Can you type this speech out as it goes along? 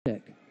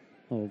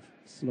of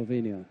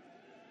Slovenia.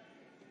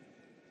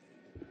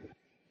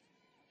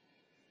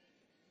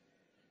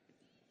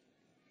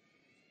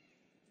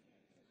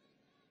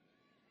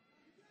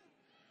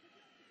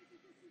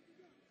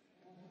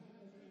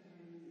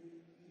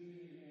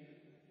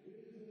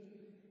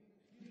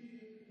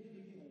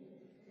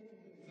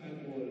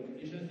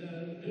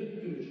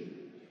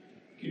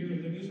 Here,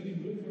 the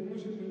Michelin group for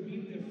Russia will be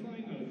the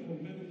final for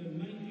men under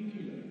 90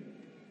 kilo.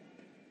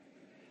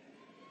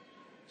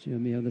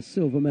 TCHEUMEO, the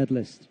silver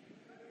medalist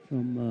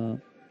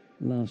from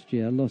last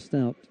year, lost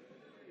out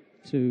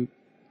to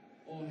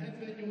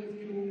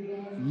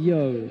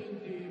Yo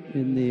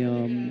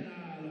in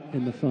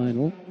the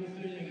final.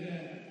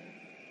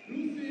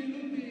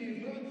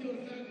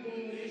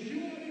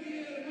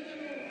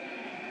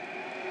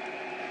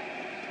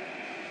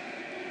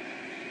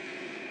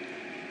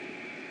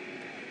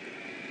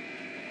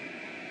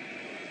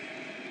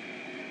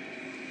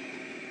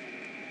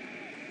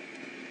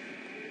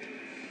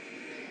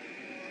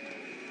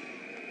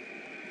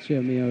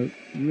 TCHEUMEO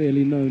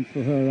really known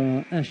for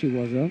her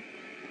ashiwaza.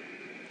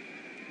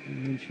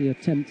 And she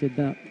attempted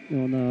that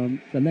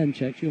on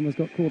VELENSEK. She almost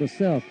got caught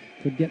herself.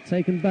 Could get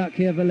taken back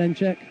here,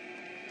 VELENSEK.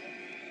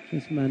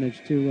 Just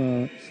managed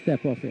to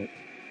step off it.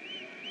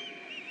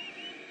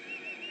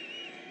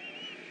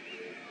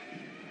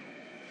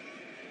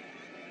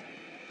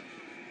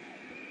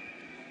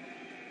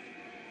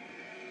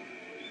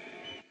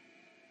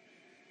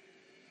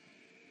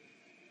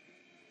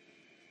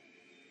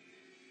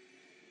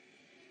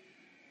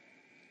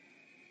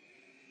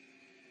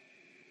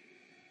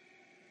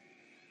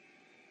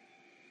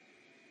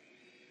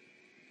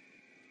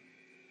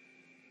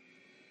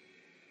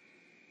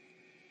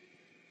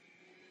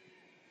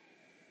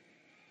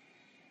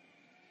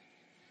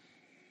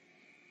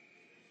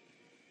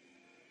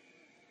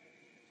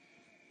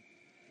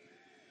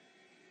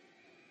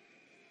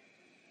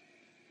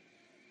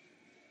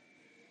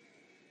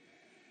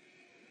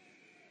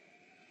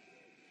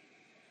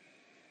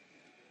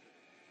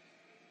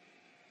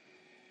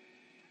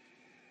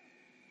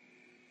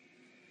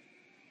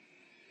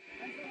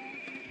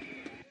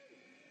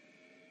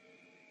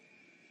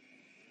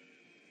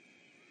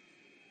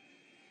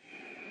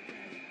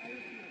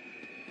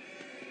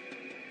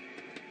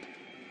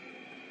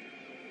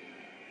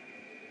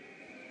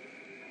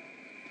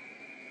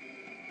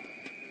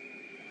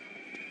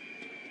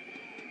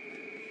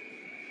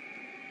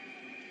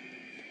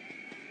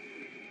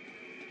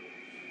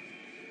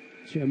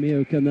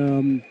 TCHEUMEO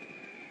can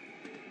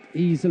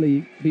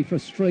easily be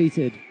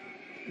frustrated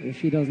if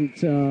she doesn't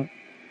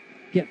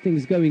get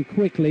things going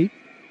quickly.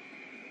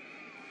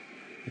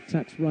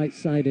 Attacks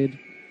right-sided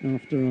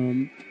after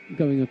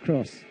going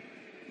across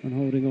and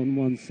holding on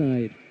one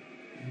side.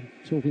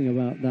 Talking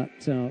about that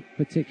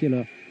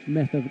particular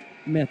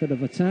method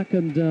of attack,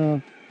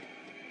 and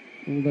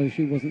although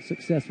she wasn't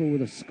successful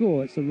with a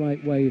score, it's the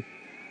right way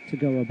to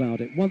go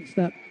about it. Once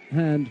that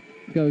hand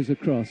goes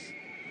across,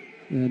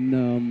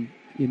 then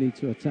you need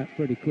to attack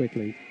pretty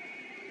quickly.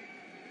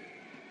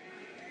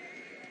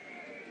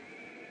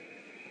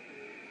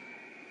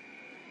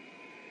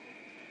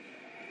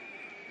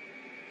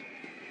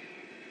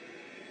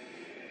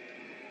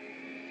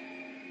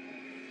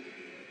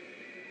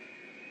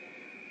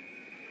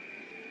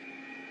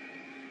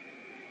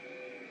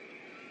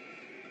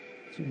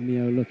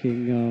 TCHEUMEO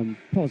looking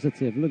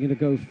positive, looking to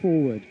go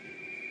forward,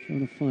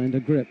 trying to find a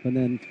grip, and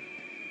then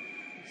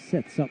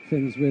sets up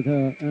things with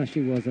her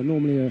ashiwaza.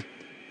 Normally a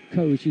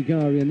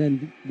Koichigari and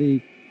then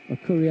the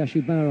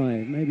Kuriashi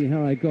Barai, maybe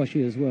Harai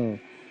Goshi as well.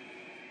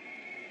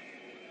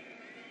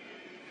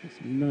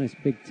 Some nice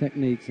big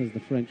techniques as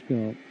the French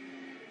girl.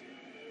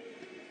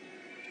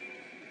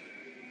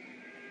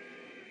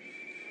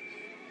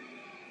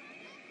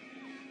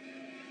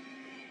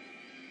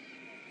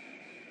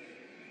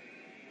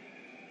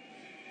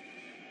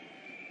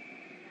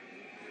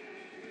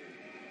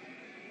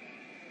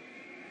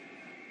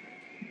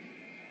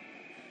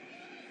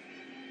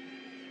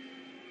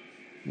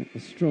 Not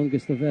the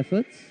strongest of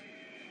efforts.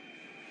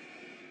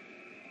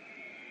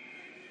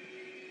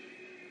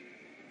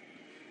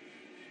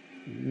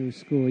 No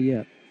score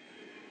yet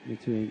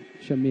between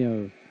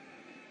TCHEUMEO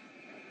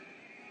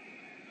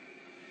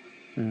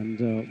and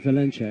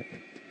VELENSEK.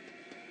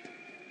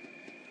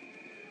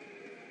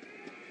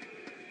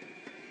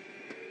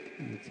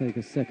 It'll take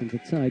a second to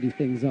tidy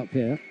things up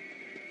here.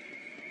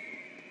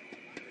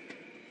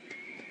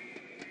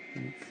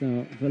 It's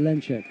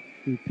VELENSEK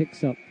who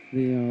picks up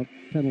the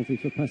penalty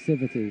for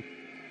passivity.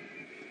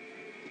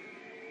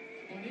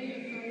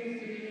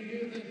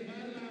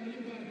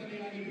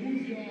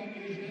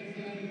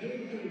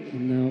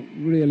 And now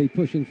really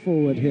pushing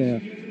forward here,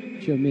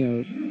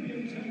 TCHEUMEO.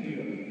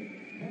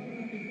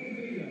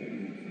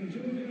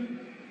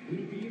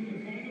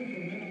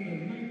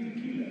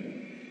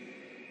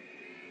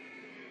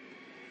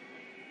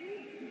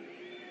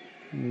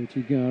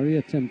 Uchigari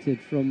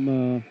attempted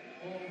from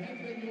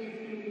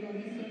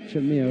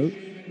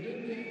TCHEUMEO.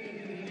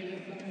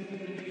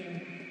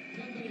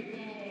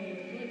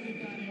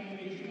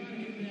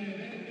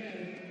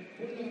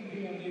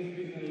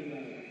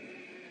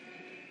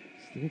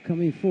 Still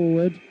coming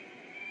forward.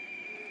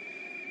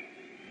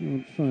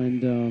 Can't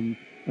find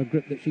a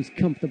grip that she's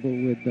comfortable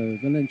with, though.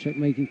 VELENSEK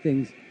making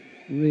things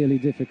really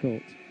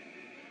difficult.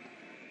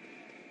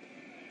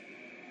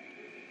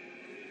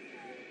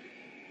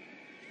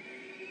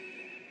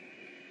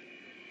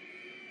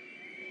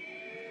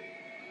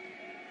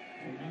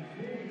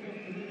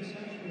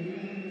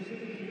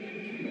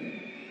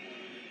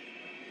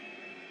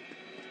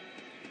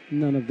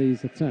 None of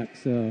these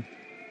attacks are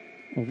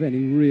of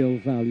any real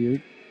value.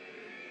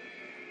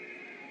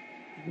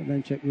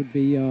 VELENSEK would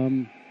be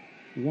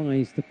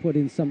wise to put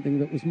in something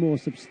that was more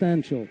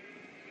substantial.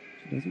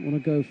 She doesn't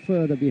want to go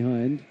further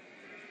behind,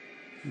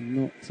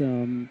 not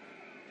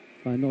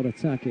by not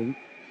attacking.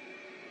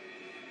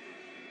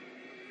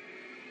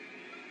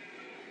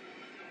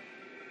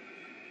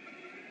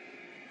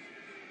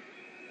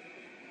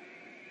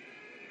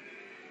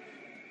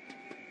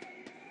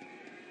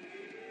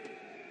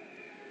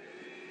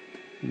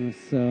 And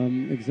that's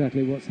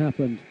exactly what's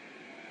happened.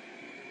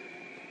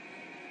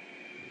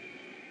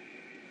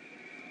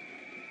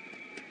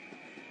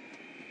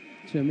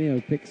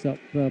 TCHEUMEO picks up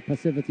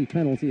passivity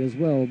penalty as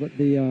well, but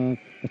the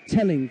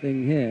telling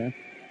thing here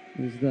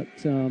is that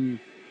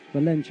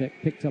VELENSEK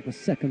picked up a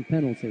second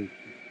penalty.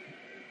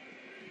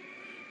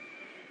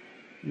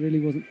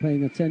 Really wasn't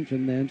paying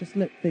attention there and just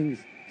let things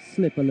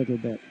slip a little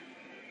bit.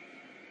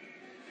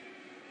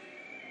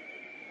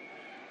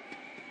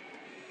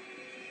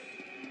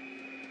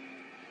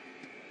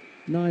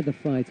 Neither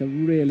fighter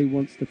really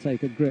wants to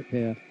take a grip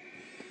here.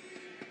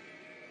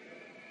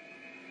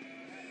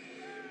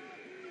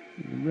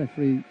 The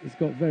referee has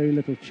got very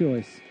little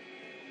choice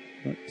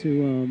but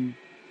to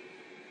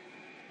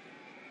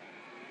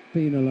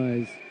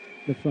penalise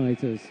the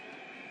fighters.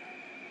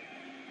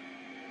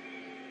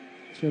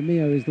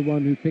 TCHEUMEO is the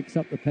one who picks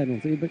up the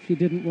penalty, but she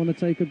didn't want to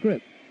take a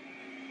grip.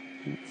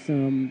 It's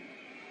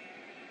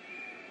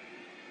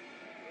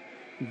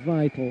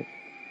vital,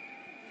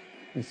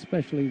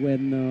 especially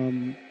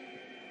when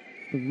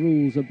the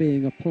rules are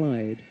being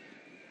applied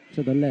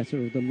to the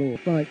letter of the law.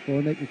 Fight for,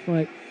 and they can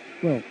fight,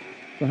 well,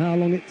 for how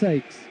long it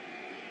takes.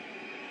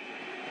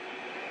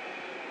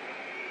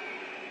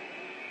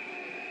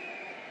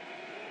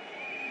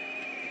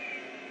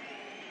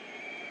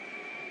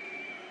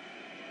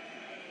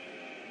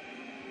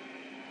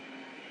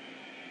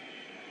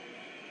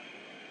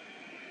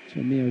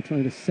 TCHEUMEO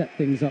trying to set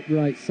things up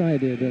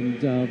right-sided,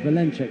 and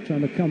VELENSEK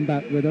trying to come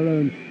back with her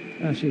own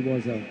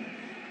ashiwaza.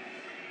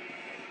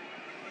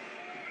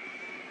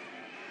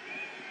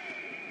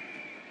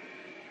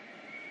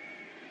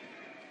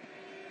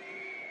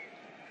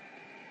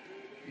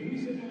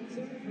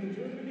 From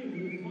Germany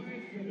will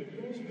fight for the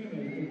bronze medal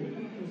to win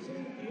up to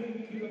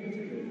 78 kilo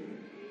category.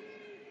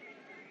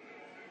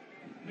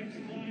 Next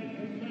fight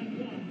on round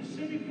one,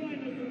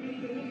 semi-final for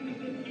medal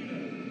 100 kilo.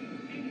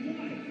 In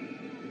white,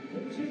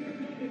 from Czech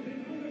Republic,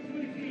 the under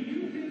 23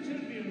 European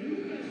champion.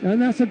 And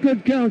that's a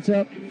good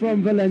counter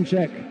from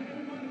VELENSEK.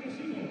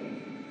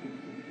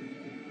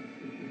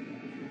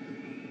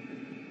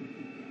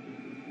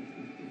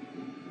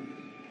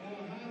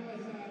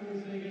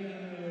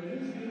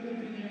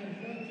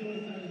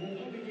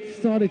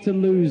 Started to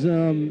lose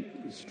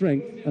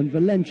strength, and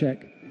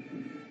VELENSEK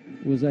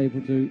was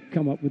able to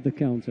come up with the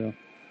counter.